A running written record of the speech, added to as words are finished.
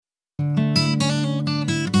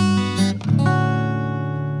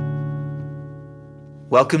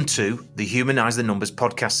Welcome to the Humanise the Numbers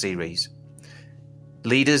podcast series.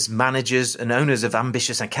 Leaders, managers and owners of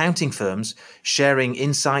ambitious accounting firms sharing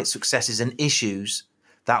insights, successes and issues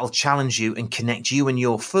that will challenge you and connect you and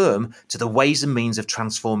your firm to the ways and means of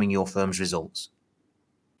transforming your firm's results.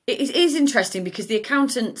 It is interesting because the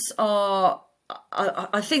accountants are,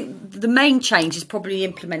 I think the main change is probably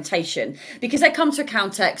implementation, because they come to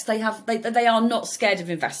Accountex, they are not scared of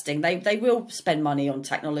investing. They will spend money on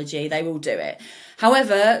technology, they will do it.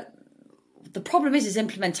 However, the problem is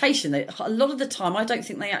implementation. A lot of the time, I don't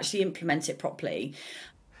think they actually implement it properly.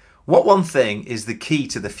 What one thing is the key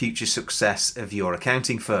to the future success of your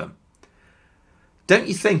accounting firm? Don't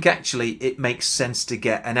you think actually it makes sense to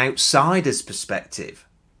get an outsider's perspective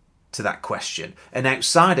to that question? An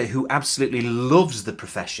outsider who absolutely loves the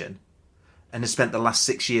profession and has spent the last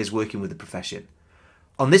 6 years working with the profession.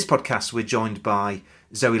 On this podcast, we're joined by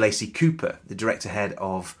Zoe Lacey-Cooper, the Director Head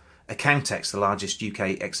of Accountex, the largest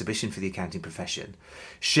UK exhibition for the accounting profession,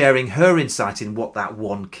 sharing her insight in what that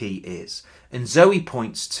one key is. And Zoe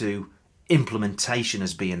points to implementation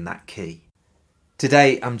as being that key.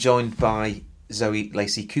 Today, I'm joined by Zoe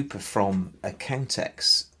Lacey-Cooper from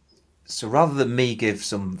Accountex. So rather than me give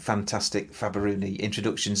some fantastic Faberuni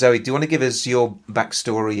introduction, Zoe, do you want to give us your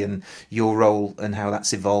backstory and your role and how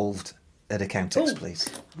that's evolved at Accountex, please?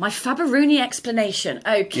 My Faberuni explanation.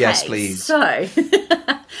 Okay. Yes, please. So,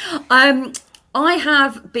 I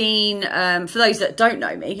have been, for those that don't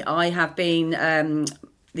know me, I have been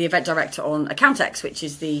the event director on Accountex, which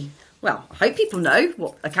is I hope people know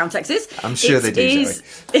what Accountex is. I'm sure they do, Zoe.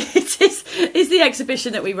 It is the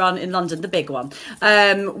exhibition that we run in London, the big one.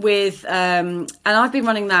 And I've been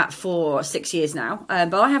running that for 6 years now.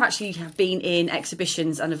 But I have actually been in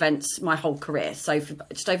exhibitions and events my whole career. So for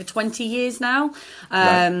just over 20 years now.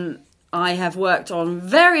 Right. I have worked on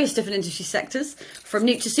various different industry sectors, from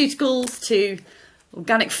nutraceuticals to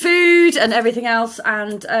organic food and everything else.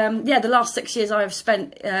 And the last 6 years I have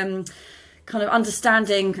spent kind of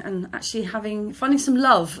understanding and actually finding some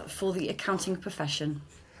love for the accounting profession.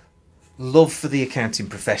 Love for the accounting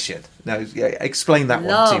profession. Now, explain that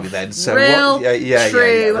love. One to me then. So real,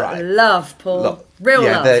 true right. Love, Paul. Real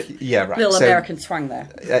love. Right. Real American twang there.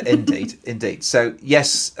 Indeed. So,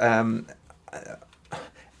 yes,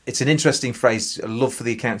 it's an interesting phrase, love for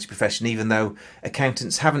the accounting profession, even though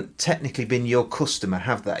accountants haven't technically been your customer,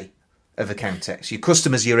 have they, of Accountex? Your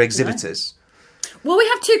customers, your exhibitors. No. Well, we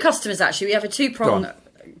have two customers, actually. We have a two-pronged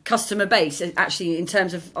customer base, actually, in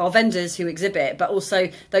terms of our vendors who exhibit, but also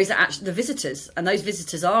those that actually the visitors, and those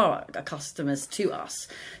visitors are customers to us.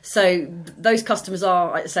 So those customers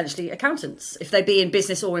are essentially accountants, if they be in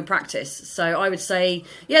business or in practice. So I would say,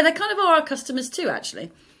 they kind of are our customers too,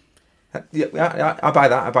 actually. Yeah, I buy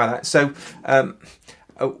that. So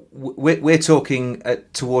we're talking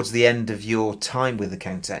towards the end of your time with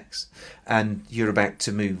Accountex, and you're about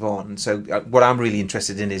to move on. So what I'm really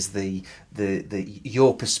interested in is the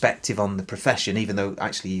your perspective on the profession, even though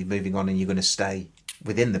actually you're moving on and you're going to stay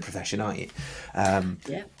within the profession, aren't you?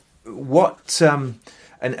 What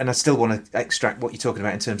and I still want to extract what you're talking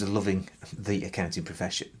about in terms of loving the accounting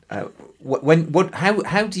profession. How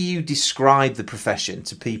do you describe the profession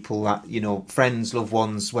to people that, friends, loved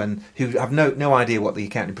ones, who have no idea what the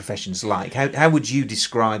accounting profession's like? How would you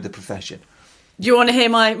describe the profession? Do you want to hear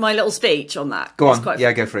my little speech on that? Go on.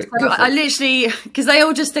 Go for it. I literally, because they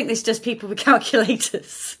all just think it's just people with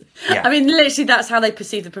calculators. Yeah. I mean, literally, that's how they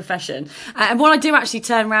perceive the profession. And what I do actually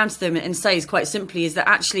turn around to them and say is quite simply is that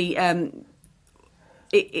actually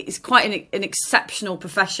it's quite an exceptional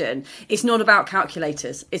profession. It's not about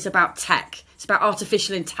calculators. It's about tech. It's about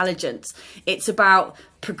artificial intelligence. It's about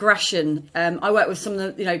progression. I work with some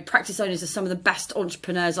of the practice owners of some of the best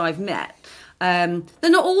entrepreneurs I've met. They're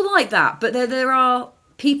not all like that, but there are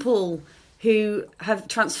people who have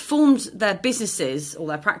transformed their businesses or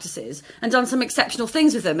their practices and done some exceptional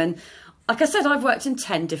things with them. And like I said, I've worked in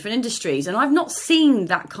 10 different industries, and I've not seen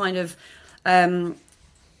that kind of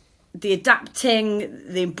the adapting,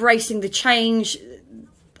 the embracing the change.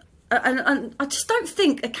 And I just don't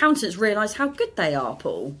think accountants realise how good they are,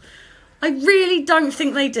 Paul. I really don't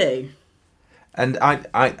think they do. And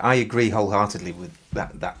I agree wholeheartedly with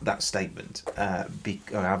that statement.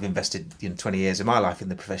 I've invested 20 years of my life in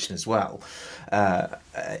the profession as well,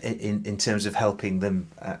 in terms of helping them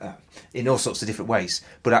in all sorts of different ways.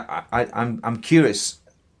 But I'm curious.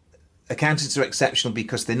 Accountants are exceptional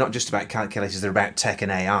because they're not just about calculators; they're about tech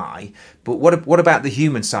and AI. But what about the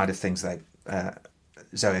human side of things, though,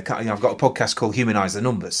 Zoe, I've got a podcast called Humanise the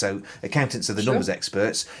Numbers. So accountants are the numbers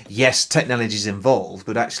experts. Yes, technology is involved,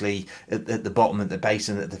 but actually at the bottom, at the base,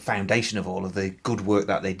 and at the foundation of all of the good work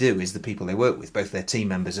that they do is the people they work with, both their team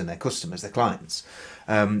members and their customers, their clients.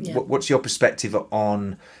 What's your perspective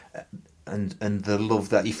on and the love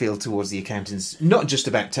that you feel towards the accountants? Not just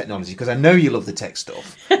about technology, because I know you love the tech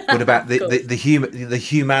stuff, but about the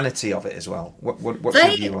humanity of it as well. What's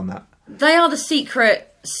your view on that? They are the secret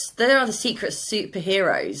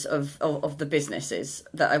superheroes of the businesses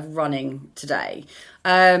that are running today.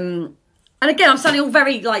 And again, I'm sounding all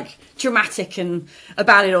very like dramatic and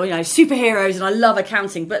about it all, superheroes, and I love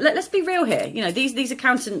accounting. But let's be real here. These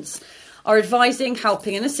accountants are advising,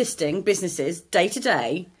 helping and assisting businesses day to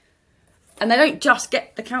day. And they don't just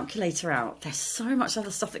get the calculator out. There's so much other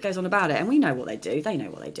stuff that goes on about it. And we know what they do. They know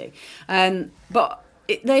what they do. But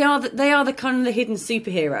they are the kind of the hidden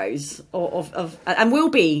superheroes of and will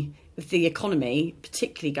be with the economy,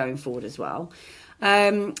 particularly going forward as well.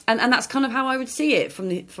 And that's kind of how I would see it from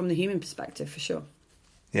the human perspective, for sure.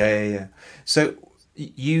 Yeah. So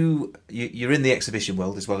you're in the exhibition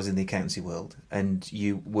world as well as in the accountancy world, and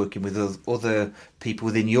you working with other people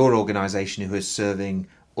within your organisation who are serving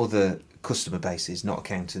other customer bases, not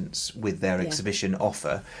accountants, with their exhibition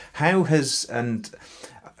offer. How has, and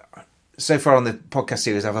so far on the podcast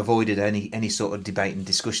series, I've avoided any sort of debate and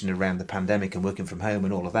discussion around the pandemic and working from home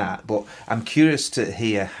and all of that. But I'm curious to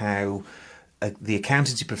hear how the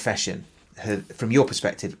accountancy profession, from your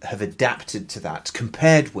perspective, have adapted to that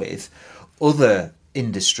compared with other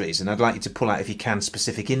industries. And I'd like you to pull out, if you can,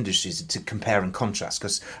 specific industries to compare and contrast,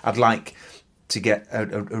 because I'd like to get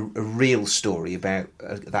a real story about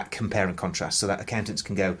that compare and contrast, so that accountants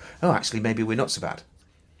can go, oh, actually, maybe we're not so bad.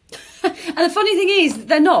 And the funny thing is,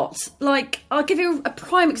 they're not. Like, I'll give you a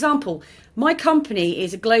prime example. My company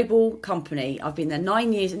is a global company. I've been there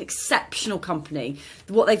 9 years, an exceptional company.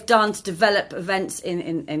 What they've done to develop events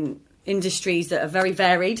in industries that are very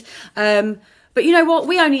varied. But you know what?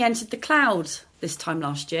 We only entered the cloud this time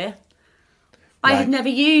last year. Right. I had never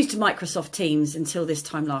used Microsoft Teams until this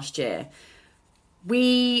time last year.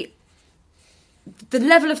 The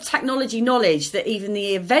level of technology knowledge that even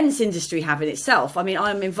the events industry have in itself. I mean,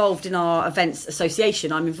 I'm involved in our events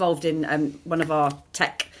association. I'm involved in one of our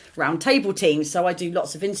tech roundtable teams. So I do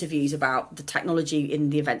lots of interviews about the technology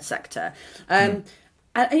in the event sector. And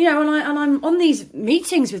I'm on these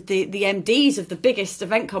meetings with the MDs of the biggest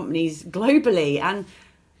event companies globally, and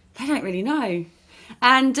they don't really know.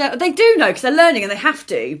 And they do know because they're learning and they have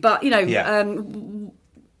to. But,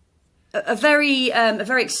 a very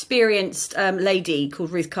experienced lady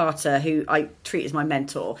called Ruth Carter, who I treat as my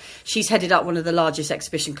mentor. She's headed up one of the largest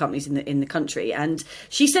exhibition companies in the country, and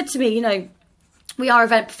she said to me, we are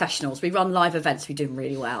event professionals. We run live events. We do them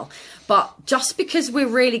really well. But just because we're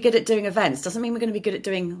really good at doing events doesn't mean we're going to be good at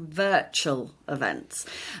doing virtual events.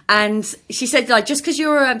 And she said, just because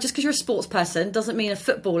you're a sports person doesn't mean a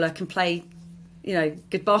footballer can play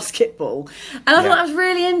good basketball. And I thought that was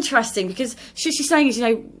really interesting, because she's saying is,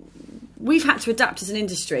 we've had to adapt as an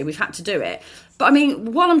industry. We've had to do it. But I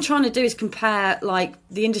mean, what I'm trying to do is compare like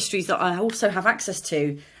the industries that I also have access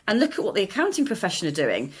to and look at what the accounting profession are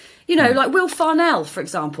doing. Like Will Farnell, for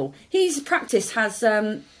example, his practice has,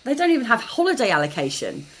 they don't even have holiday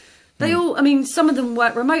allocation. They some of them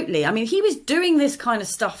work remotely. I mean, he was doing this kind of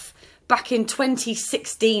stuff back in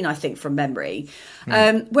 2016, I think, from memory.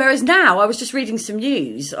 Whereas now, I was just reading some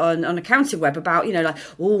news on Accounting Web about,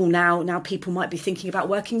 now people might be thinking about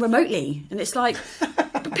working remotely. And it's like,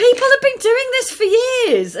 but people have been doing this for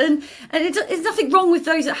years. And there's nothing wrong with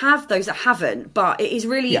those that have, those that haven't. But it is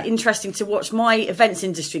really interesting to watch my events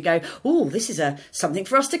industry go, this is something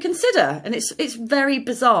for us to consider. And it's very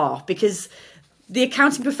bizarre, because the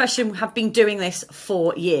accounting profession have been doing this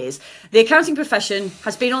for years. The accounting profession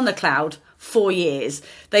has been on the cloud for years.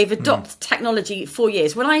 They've adopted technology for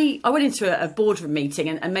years. When I went into a boardroom meeting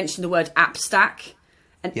and mentioned the word app stack,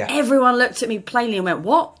 and everyone looked at me plainly and went,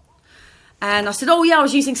 what? And I said, I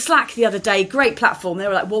was using Slack the other day. Great platform. They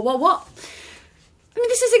were like, what? I mean,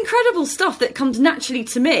 this is incredible stuff that comes naturally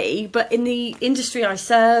to me, but in the industry I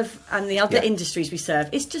serve and the other industries we serve,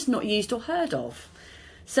 it's just not used or heard of.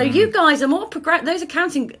 So you guys are more progressive. Those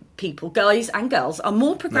accounting people, guys and girls, are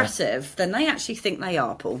more progressive than they actually think they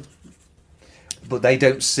are, Paul. But they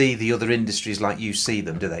don't see the other industries like you see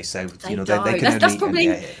them, do they? So they can that's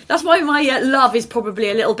probably that's why my love is probably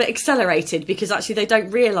a little bit accelerated, because actually they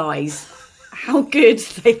don't realise how good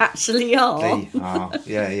they actually are. They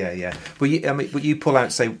are, yeah. But you pull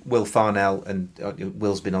out, say, Will Farnell, and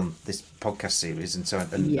Will's been on this podcast series, and so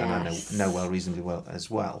and I know Will reasonably well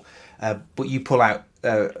as well. But you pull out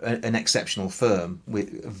an exceptional firm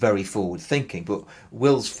with very forward thinking. But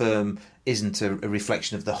Will's firm isn't a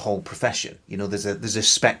reflection of the whole profession. There's a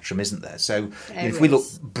spectrum, isn't there? So if we look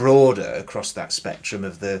broader across that spectrum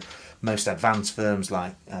of the most advanced firms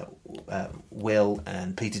like Will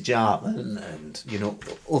and Peter Jarman and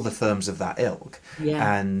other firms of that ilk,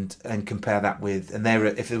 and compare that with, and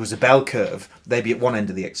if there was a bell curve, they'd be at one end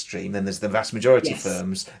of the extreme. Then there's the vast majority of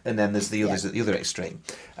firms, and then there's the others at the other extreme.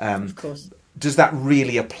 Of course. Does that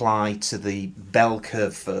really apply to the bell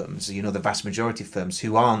curve firms? The vast majority of firms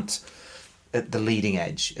who aren't at the leading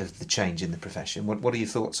edge of the change in the profession. What are your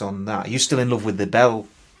thoughts on that? Are you still in love with the bell?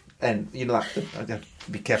 And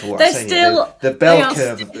be careful what I say here. The bell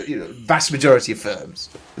curve of the vast majority of firms.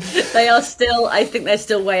 I think they're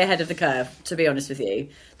still way ahead of the curve, to be honest with you.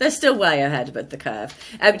 They're still way ahead of the curve.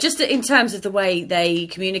 Just in terms of the way they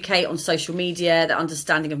communicate on social media, their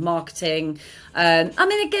understanding of marketing.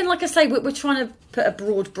 Again, like I say, we're trying to put a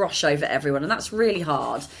broad brush over everyone, and that's really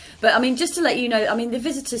hard. But, just to let you know, the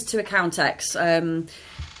visitors to Accountex,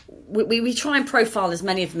 we try and profile as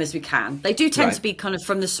many of them as we can. They do tend to be kind of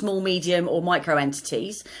from the small, medium or micro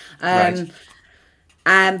entities.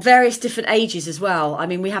 And various different ages as well.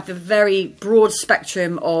 We have a very broad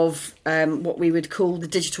spectrum of what we would call the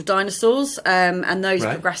digital dinosaurs, and those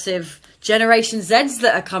progressive Generation Zs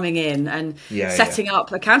that are coming in and setting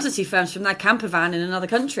up accountancy firms from their camper van in another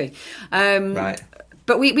country.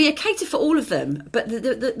 But we cater for all of them. But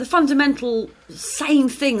the fundamental same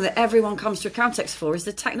thing that everyone comes to Accountex for is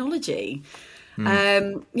the technology.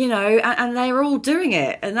 And they're all doing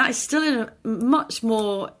it. And that is still in a much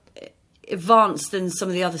more advanced than some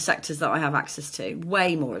of the other sectors that I have access to.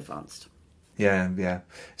 Way more advanced. Yeah.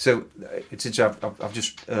 So I've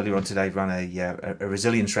just earlier on today ran a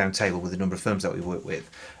resilience roundtable with a number of firms that we work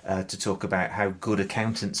with to talk about how good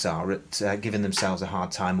accountants are at giving themselves a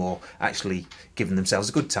hard time, or actually giving themselves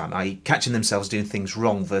a good time, i.e. catching themselves doing things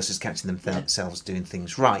wrong versus catching themselves doing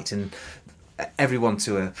things right. And everyone,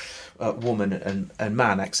 to a woman and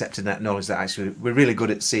man, accepting that knowledge that actually we're really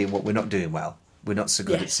good at seeing what we're not doing well. We're not so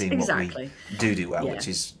good at seeing what we do well, which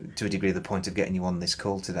is to a degree the point of getting you on this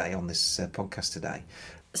call today, on this podcast today.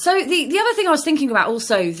 So the other thing I was thinking about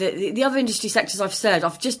also, the other industry sectors I've said,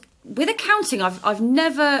 with accounting, I've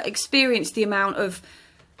never experienced the amount of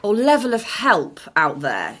or level of help out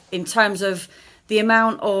there in terms of the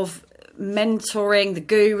amount of mentoring, the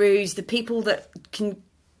gurus, the people that can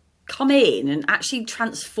come in and actually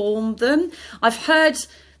transform them. I've heard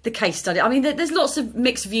the case study. There's lots of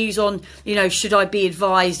mixed views on, should I be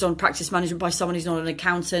advised on practice management by someone who's not an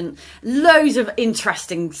accountant? Loads of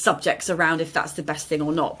interesting subjects around if that's the best thing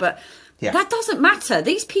or not. But that doesn't matter.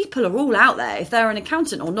 These people are all out there, if they're an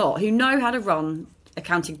accountant or not, who know how to run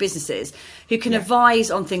accounting businesses, who can advise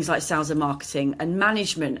on things like sales and marketing and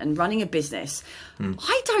management and running a business.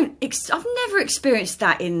 I've never experienced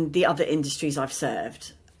that in the other industries I've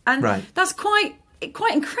served. And that's quite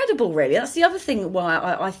incredible, really. That's the other thing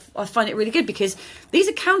why I find it really good, because these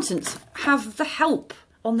accountants have the help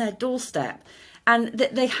on their doorstep, and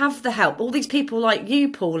they have the help. All these people like you,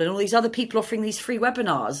 Paul, and all these other people offering these free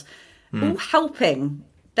webinars, all helping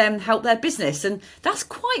them help their business, and that's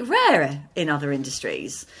quite rare in other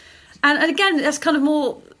industries. And again, that's kind of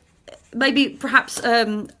more maybe perhaps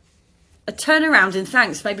a turnaround in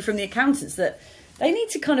thanks maybe from the accountants, that they need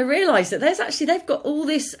to kind of realise that they've got all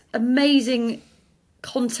this amazing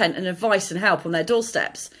content and advice and help on their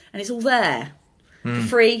doorsteps, and it's all there for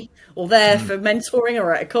free, or there for mentoring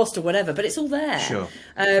or at a cost or whatever, but it's all there. Sure.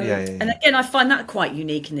 And again, I find that quite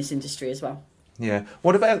unique in this industry as well. Yeah.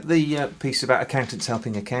 What about the piece about accountants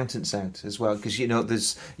helping accountants out as well? Because,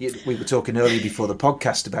 we were talking earlier before the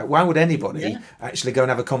podcast about why would anybody actually go and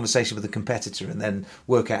have a conversation with a competitor and then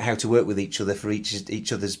work out how to work with each other for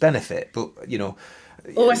each other's benefit? But,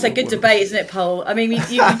 it's a good debate, isn't it, Paul? You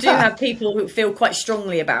do have people who feel quite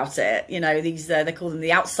strongly about it. These they call them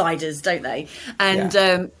the outsiders, don't they?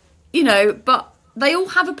 And but they all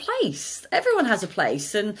have a place. Everyone has a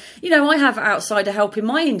place, and I have outsider help in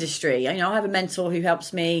my industry. I have a mentor who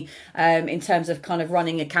helps me in terms of kind of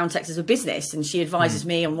running Accountex as a business, and she advises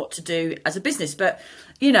me on what to do as a business. But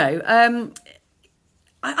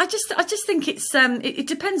I just think it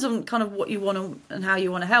depends on kind of what you want to, and how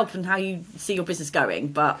you want to help and how you see your business going.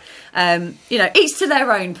 But each to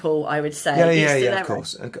their own, Paul. I would say. Yeah, of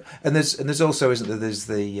course. And there's also, isn't there? There's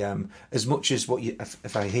the as much as what you,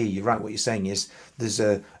 if I hear you right, what you're saying is there's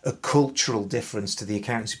a cultural difference to the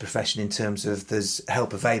accountancy profession in terms of there's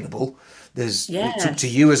help available. It's up to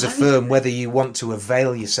you as a firm whether you want to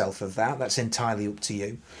avail yourself of that. That's entirely up to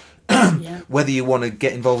you. Whether you want to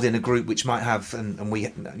get involved in a group which might have, and we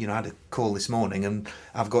had a call this morning, and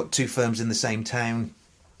I've got two firms in the same town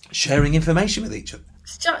sharing information with each other.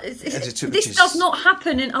 This does not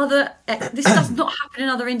happen in other. This does not happen in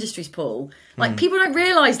other industries, Paul. Like people don't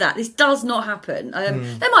realise that this does not happen.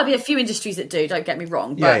 There might be a few industries that do. Don't get me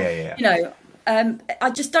wrong, but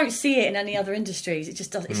I just don't see it in any other industries. It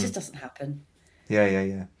just does. It just doesn't happen.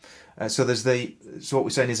 So what we're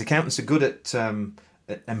saying is accountants are good at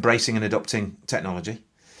embracing and adopting technology.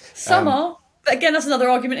 Some are, but again, that's another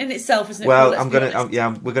argument in itself, isn't it? Well,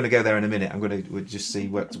 we're going to go there in a minute. We'll just see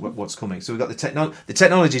what's coming. So we've got the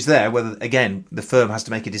technology's there. Whether again the firm has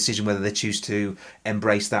to make a decision whether they choose to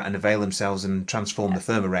embrace that and avail themselves and transform the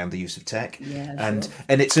firm around the use of tech. And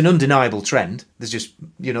it's an undeniable trend. There's just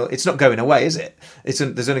it's not going away, is it? There's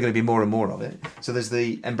only going to be more and more of it. So there's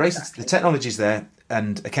the technology's there.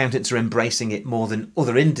 And accountants are embracing it more than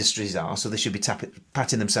other industries are, so they should be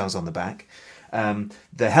patting themselves on the back.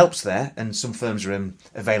 The help's there, and some firms are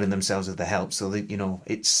availing themselves of the help. So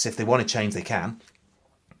it's if they want to change, they can.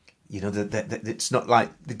 It's not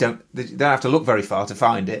like they don't have to look very far to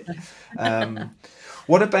find it.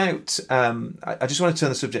 What about? I just want to turn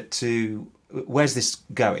the subject to where's this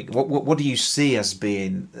going? What do you see as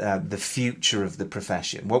being the future of the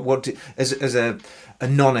profession? As a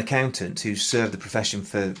non-accountant who's served the profession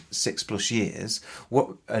for 6+ years,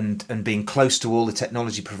 and being close to all the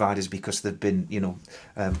technology providers because they've been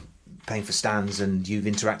paying for stands and you've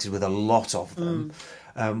interacted with a lot of them.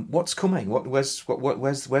 What's coming? Where's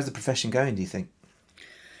the profession going? Do you think?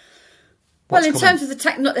 Well, in terms of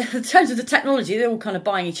the technology, they're all kind of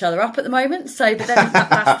buying each other up at the moment. So, but then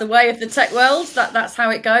that's the way of the tech world. That's how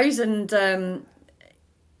it goes. And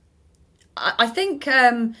I think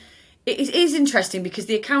it is interesting because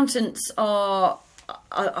the accountants are.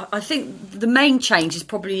 I think the main change is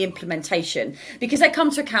probably implementation, because they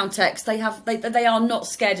come to Accountex. They are not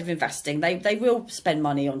scared of investing. They will spend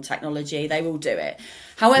money on technology. They will do it.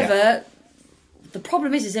 However. The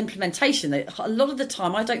problem is implementation. A lot of the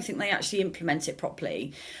time, I don't think they actually implement it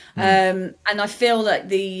properly. And I feel that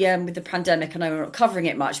with the pandemic, I know we're not covering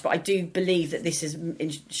it much, but I do believe that this has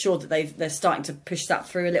ensured that they're starting to push that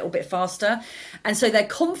through a little bit faster. And so their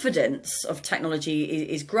confidence of technology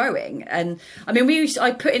is growing. And I mean,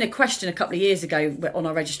 I put in a question a couple of years ago on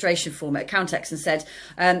our registration form at Accountex and said,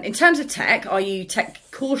 in terms of tech, are you tech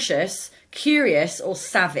cautious, curious, or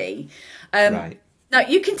savvy? Right. Now,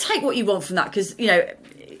 you can take what you want from that because,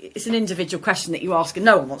 it's an individual question that you ask and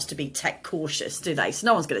no one wants to be tech cautious, do they? So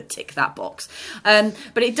no one's going to tick that box.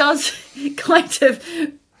 But it does kind of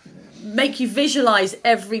make you visualise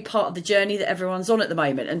every part of the journey that everyone's on at the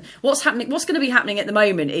moment. And what's going to be happening at the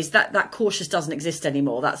moment is that cautious doesn't exist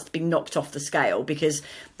anymore. That's been knocked off the scale because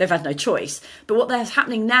they've had no choice. But what's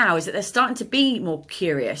happening now is that they're starting to be more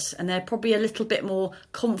curious and they're probably a little bit more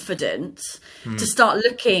confident to start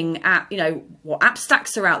looking at, what app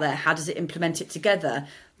stacks are out there. How does it implement it together?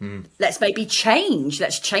 Let's change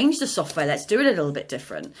the software. Let's do it a little bit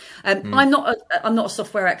different. I'm not a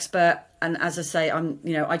software expert. And as I say,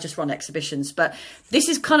 I just run exhibitions, but this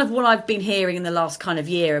is kind of what I've been hearing in the last kind of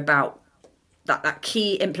year about that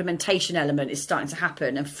key implementation element is starting to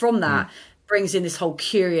happen. And from that brings in this whole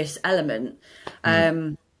curious element,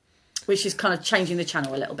 which is kind of changing the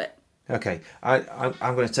channel a little bit. Okay, I'm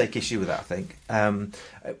going to take issue with that. I think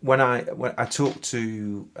when I talk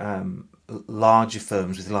to larger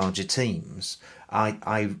firms with larger teams,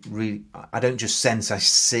 I don't just sense, I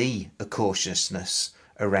see a cautiousness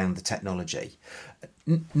around the technology.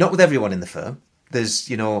 Not with everyone in the firm. There's,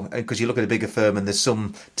 because you look at a bigger firm and there's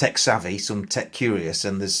some tech savvy, some tech curious,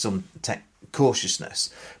 and there's some tech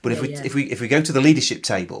cautiousness. But if we go to the leadership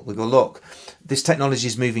table, we go, look, this technology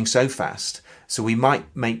is moving so fast, so we might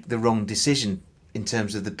make the wrong decision in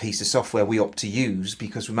terms of the piece of software we opt to use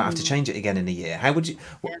because we might have to change it again in a year. How would you?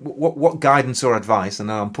 What guidance or advice? And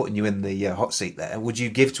now I'm putting you in the hot seat there. Would you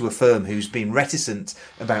give to a firm who's been reticent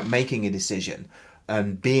about making a decision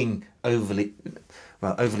and being overly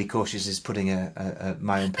cautious is putting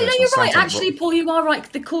my own personal. You're right. Actually, Paul, you are right.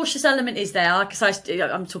 The cautious element is there. Because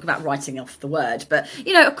I'm talking about writing off the word, but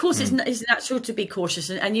of course, it's natural to be cautious,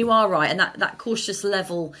 and you are right. And that cautious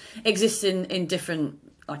level exists in different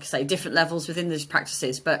like I say, different levels within those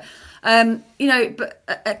practices. But,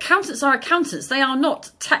 accountants are accountants. They are not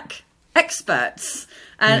tech experts.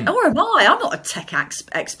 And or am I? I'm not a tech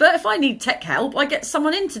expert. If I need tech help, I get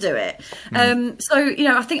someone in to do it. So,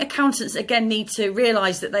 I think accountants, again, need to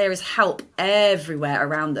realise that there is help everywhere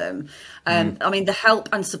around them. I mean, the help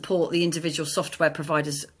and support the individual software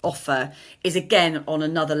providers offer is, again, on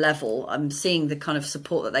another level. I'm seeing the kind of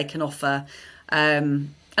support that they can offer.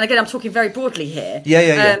 And again, I'm talking very broadly here.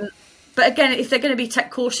 Yeah. But again, if they're going to be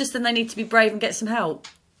tech cautious, then they need to be brave and get some help.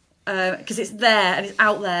 Because it's there and it's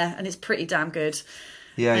out there and it's pretty damn good.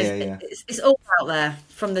 It's all out there,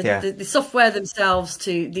 from the software themselves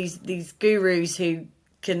to these gurus who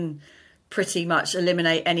can pretty much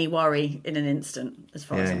eliminate any worry in an instant, as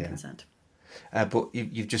far as I'm concerned. But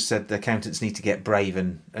you've just said the accountants need to get brave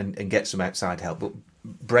and get some outside help. But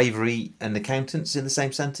bravery and accountants in the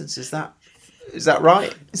same sentence, is that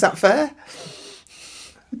right? Is that fair?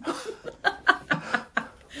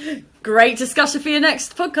 Great discussion for your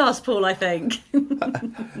next podcast, Paul, I think.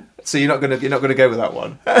 So you're not going to go with that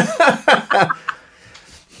one.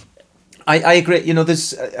 I agree.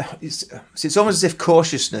 There's it's almost as if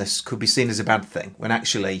cautiousness could be seen as a bad thing, when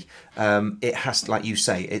actually it has, like you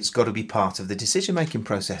say, it's got to be part of the decision making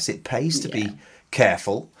process. It pays to be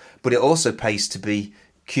careful, but it also pays to be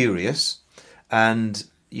curious. And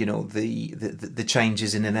the change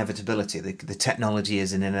is an inevitability. The technology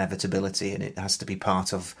is an inevitability, and it has to be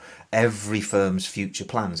part of every firm's future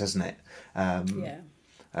plans, hasn't it?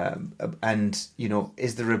 And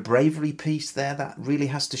is there a bravery piece there that really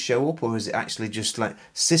has to show up, or is it actually just like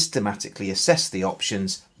systematically assess the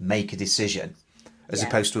options, make a decision, as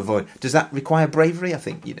opposed to avoid? Does that require bravery? I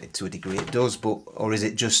think to a degree it does, or is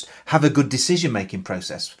it just have a good decision making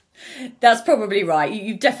process? That's probably right.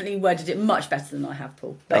 You've definitely worded it much better than I have,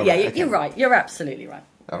 Paul. But you're right. You're absolutely right.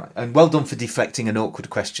 All right, and well done for deflecting an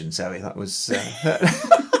awkward question, Zoe. That was.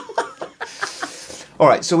 All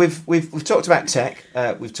right, so we've talked about tech.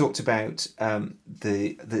 We've talked about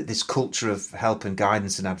this culture of help and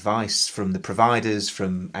guidance and advice from the providers,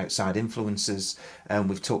 from outside influencers, and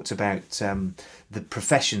we've talked about the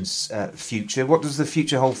profession's future. What does the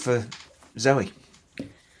future hold for Zoe?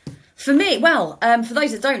 For me, well, for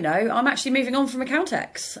those that don't know, I'm actually moving on from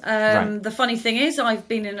Accountex. Right. The funny thing is, I've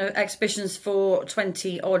been in exhibitions for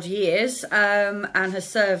 20 odd years and has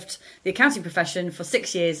served the accounting profession for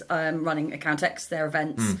 6 years running Accountex, their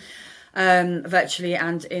events, virtually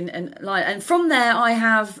and in line. And from there, I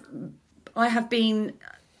have been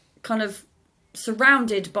kind of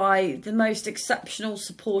surrounded by the most exceptional,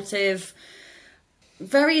 supportive,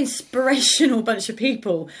 very inspirational bunch of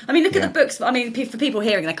people. I mean, look at the books. I mean, for people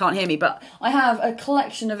hearing, they can't hear me, but I have a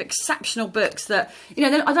collection of exceptional books that,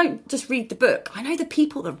 I don't just read the book. I know the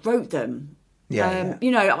people that wrote them. I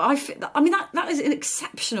mean, that is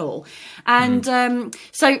exceptional. And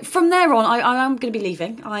so from there on, I am going to be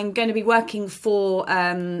leaving. I'm going to be working for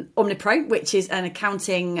Omnipro, which is an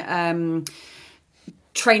accounting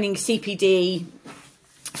training CPD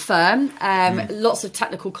firm. Lots of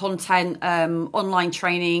technical content, online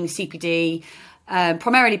training, CPD,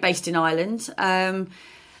 primarily based in Ireland,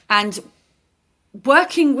 and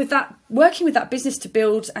working with that business to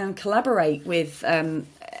build and collaborate with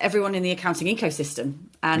everyone in the accounting ecosystem.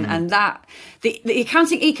 And that the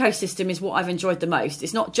accounting ecosystem is what I've enjoyed the most.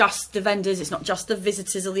 It's not just the vendors, it's not just the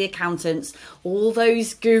visitors or the accountants, all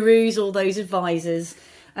those gurus, all those advisors.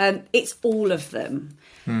 It's all of them.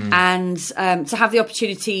 And to have the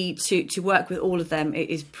opportunity to work with all of them, it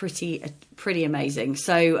is pretty amazing.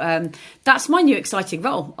 So that's my new exciting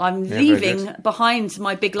role. I'm leaving behind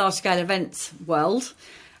my big large scale event world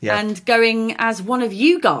and going as one of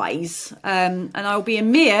you guys. And I'll be a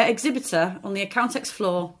mere exhibitor on the Accountex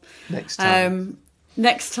floor next time.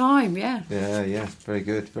 Yeah. Yeah. Very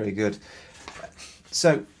good. Very good.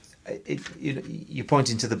 So. You're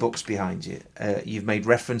pointing to the books behind you. You've made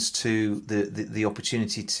reference to the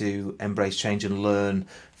opportunity to embrace change and learn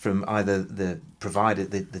from either the provider,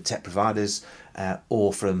 the tech providers,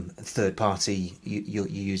 or from third party. You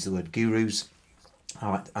use the word gurus.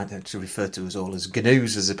 I actually refer to us all as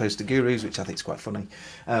GNUs as opposed to gurus, which I think is quite funny.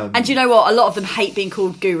 And you know what? A lot of them hate being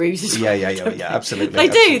called gurus as well. Yeah, absolutely. They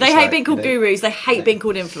do. They hate being called gurus. They hate being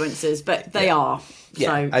called influencers, but they are.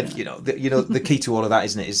 Yeah, so. and the key to all of that,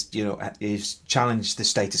 isn't it? Is challenge the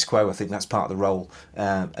status quo. I think that's part of the role,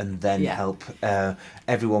 and then help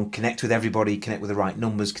everyone connect with everybody, connect with the right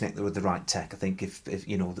numbers, connect with the right tech. I think if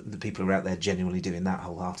the people who are out there genuinely doing that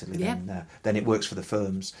wholeheartedly, then it works for the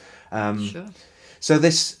firms. Sure. So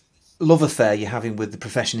this love affair you're having with the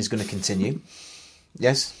profession is going to continue.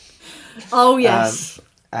 Yes. Oh yes.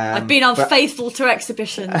 I've been unfaithful to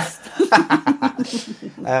exhibitions.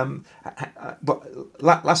 But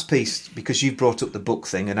last piece, because you brought up the book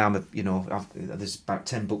thing, and there's about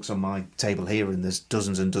 10 books on my table here, and there's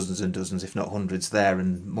dozens and dozens and dozens, if not hundreds there,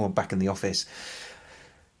 and more back in the office.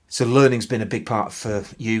 So learning's been a big part for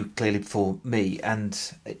you, clearly for me, and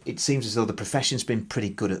it seems as though the profession's been pretty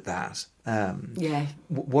good at that. Yeah.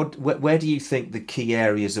 Where do you think the key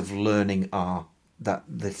areas of learning are that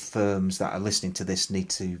the firms that are listening to this need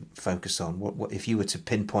to focus on? What if you were to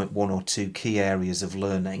pinpoint one or two key areas of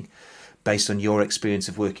learning based on your experience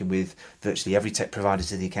of working with virtually every tech provider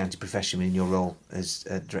to the accounting profession in your role as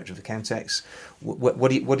Director of Accountex,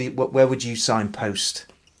 where would you signpost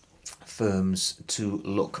firms to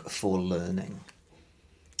look for learning?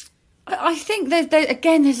 I think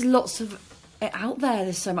there's lots of it out there.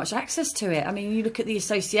 There's so much access to it. I mean, you look at the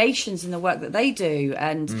associations and the work that they do,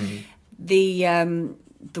 and the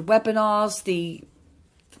webinars, the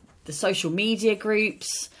social media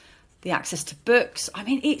groups, the access to books. I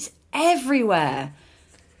mean, it's everywhere.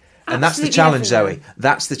 And that's the challenge, everywhere. Zoe.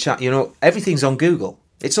 That's the challenge. Everything's on Google.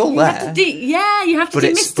 It's all there. You have to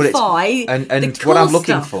demystify and the cool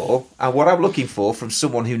what I'm looking for from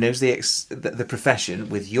someone who knows the profession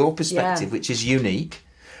with your perspective, which is unique,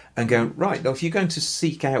 and going, right, now if you're going to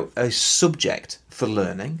seek out a subject for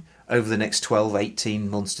learning over the next 12, 18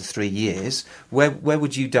 months to 3 years, where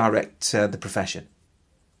would you direct the profession?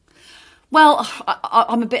 Well,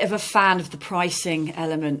 I'm a bit of a fan of the pricing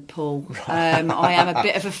element, Paul. I am a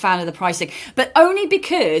bit of a fan of the pricing, but only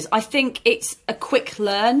because I think it's a quick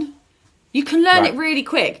learn. You can learn it really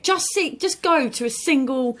quick. Just go to a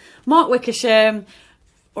single Mark Wickersham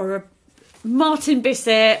or a Martin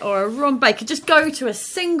Bissett or a Ron Baker. Just go to a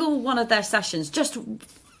single one of their sessions, just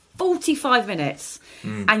 45 minutes,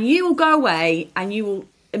 and you will go away and you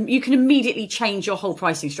can immediately change your whole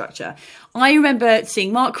pricing structure. I remember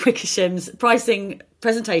seeing Mark Wickersham's pricing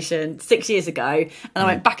presentation 6 years ago, and I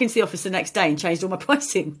went back into the office the next day and changed all my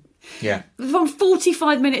pricing. Yeah. From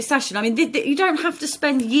 45-minute session. I mean, you don't have to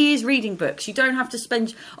spend years reading books. You don't have to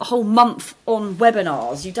spend a whole month on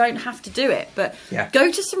webinars. You don't have to do it. But go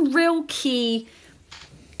to some real key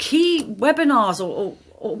webinars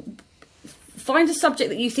or find a subject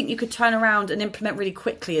that you think you could turn around and implement really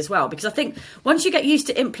quickly as well. Because I think once you get used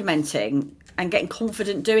to implementing and getting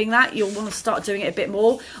confident doing that, you'll want to start doing it a bit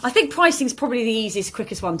more. I think pricing is probably the easiest,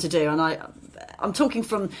 quickest one to do. And I'm talking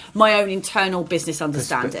from my own internal business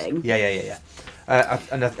understanding. Yeah.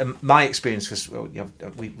 And my experience, because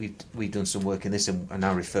we've done some work in this, and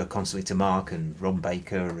I refer constantly to Mark and Ron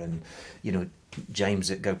Baker and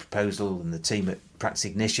James at Go Proposal and the team at Practice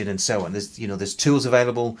Ignition and so on. There's tools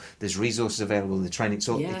available, there's resources available, the training.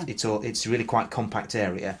 It's really quite compact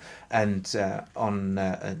area. And on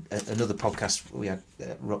another podcast, we had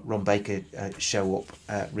Ron Baker show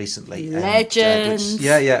up recently. Legends.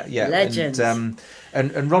 Legends.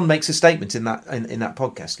 And Ron makes a statement in that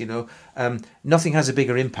podcast. Nothing has a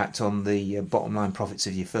bigger impact on the bottom line profits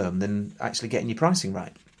of your firm than actually getting your pricing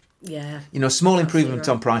right. Yeah. Small improvement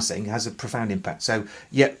on pricing has a profound impact. So,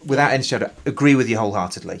 without any shadow, agree with you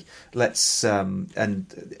wholeheartedly. Let's,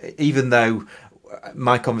 and even though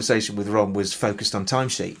my conversation with Ron was focused on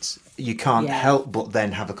timesheets, you can't help but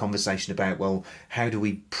then have a conversation about, well, how do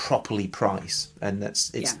we properly price? And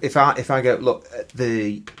if I go, look,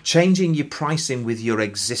 the changing your pricing with your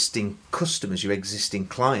existing customers, your existing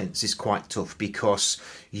clients is quite tough because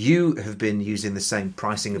you have been using the same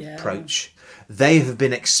pricing approach. They have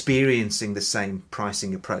been experiencing the same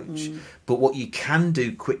pricing approach. But what you can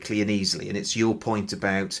do quickly and easily, and it's your point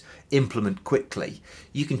about implement quickly,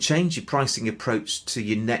 you can change your pricing approach to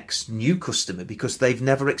your next new customer because they've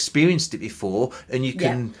never experienced it before, and you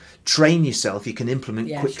can train yourself, you can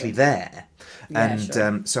implement quickly there.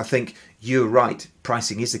 So I think you're right,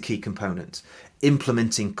 pricing is a key component.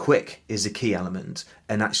 Implementing quick is a key element,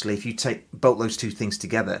 and actually if you bolt those two things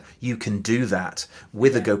together, you can do that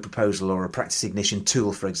with a Go Proposal or a Practice Ignition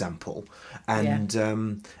tool, for example, and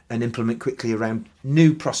implement quickly around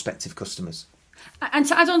new prospective customers. And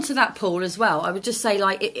to add on to that, Paul, as well, I would just say,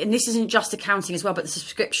 and this isn't just accounting as well, but the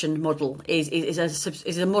subscription model is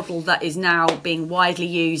a model that is now being widely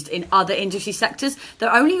used in other industry sectors.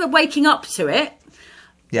 They're only waking up to it.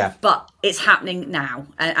 Yeah, but it's happening now,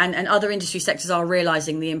 and other industry sectors are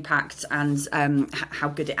realising the impact and how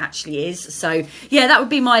good it actually is. So that would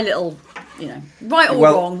be my little, right or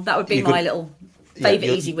wrong. That would be my little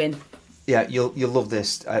favourite easy win. Yeah, you'll love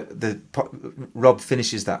this. Rob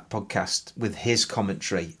finishes that podcast with his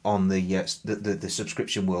commentary on the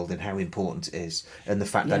subscription world and how important it is, and the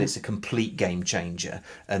fact that it's a complete game changer.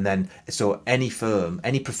 And then, so any firm,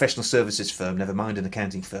 any professional services firm, never mind an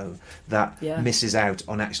accounting firm, that misses out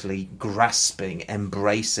on actually grasping,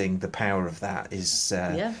 embracing the power of that is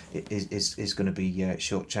going to be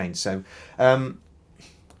shortchanged. So.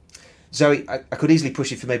 Zoe, I could easily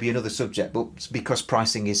push you for maybe another subject, but because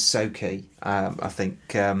pricing is so key, I think,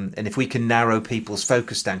 and if we can narrow people's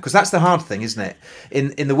focus down, because that's the hard thing, isn't it?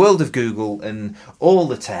 In the world of Google and all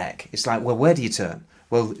the tech, it's like, well, where do you turn?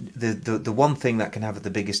 Well, the one thing that can have the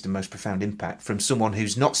biggest and most profound impact from someone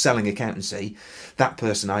who's not selling accountancy, that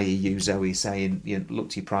person, i.e. you, Zoe, saying, look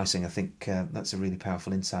to your pricing, I think that's a really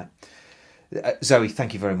powerful insight. Zoe,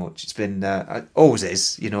 thank you very much. It's been always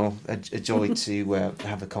is, a joy to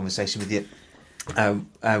have a conversation with you.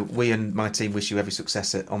 We and my team wish you every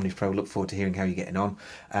success at OmniPro. Look forward to hearing how you're getting on,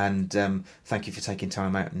 and thank you for taking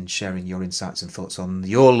time out and sharing your insights and thoughts on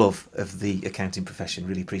your love of the accounting profession.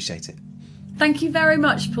 Really appreciate it. Thank you very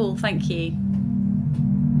much, Paul. Thank you.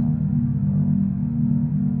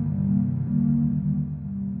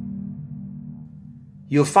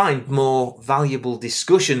 You'll find more valuable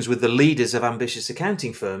discussions with the leaders of ambitious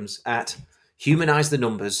accounting firms at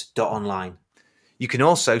humanisethenumbers.online. You can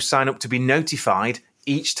also sign up to be notified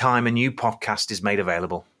each time a new podcast is made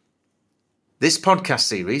available. This podcast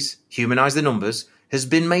series, Humanise the Numbers, has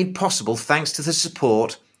been made possible thanks to the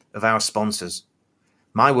support of our sponsors: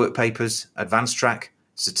 My Work Papers, Advanced Track,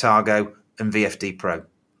 Satago and VFD Pro.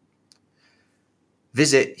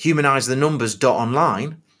 Visit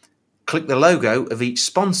humanisethenumbers.online, click the logo of each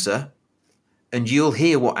sponsor, and you'll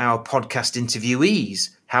hear what our podcast interviewees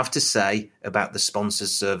have to say about the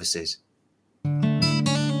sponsor's services.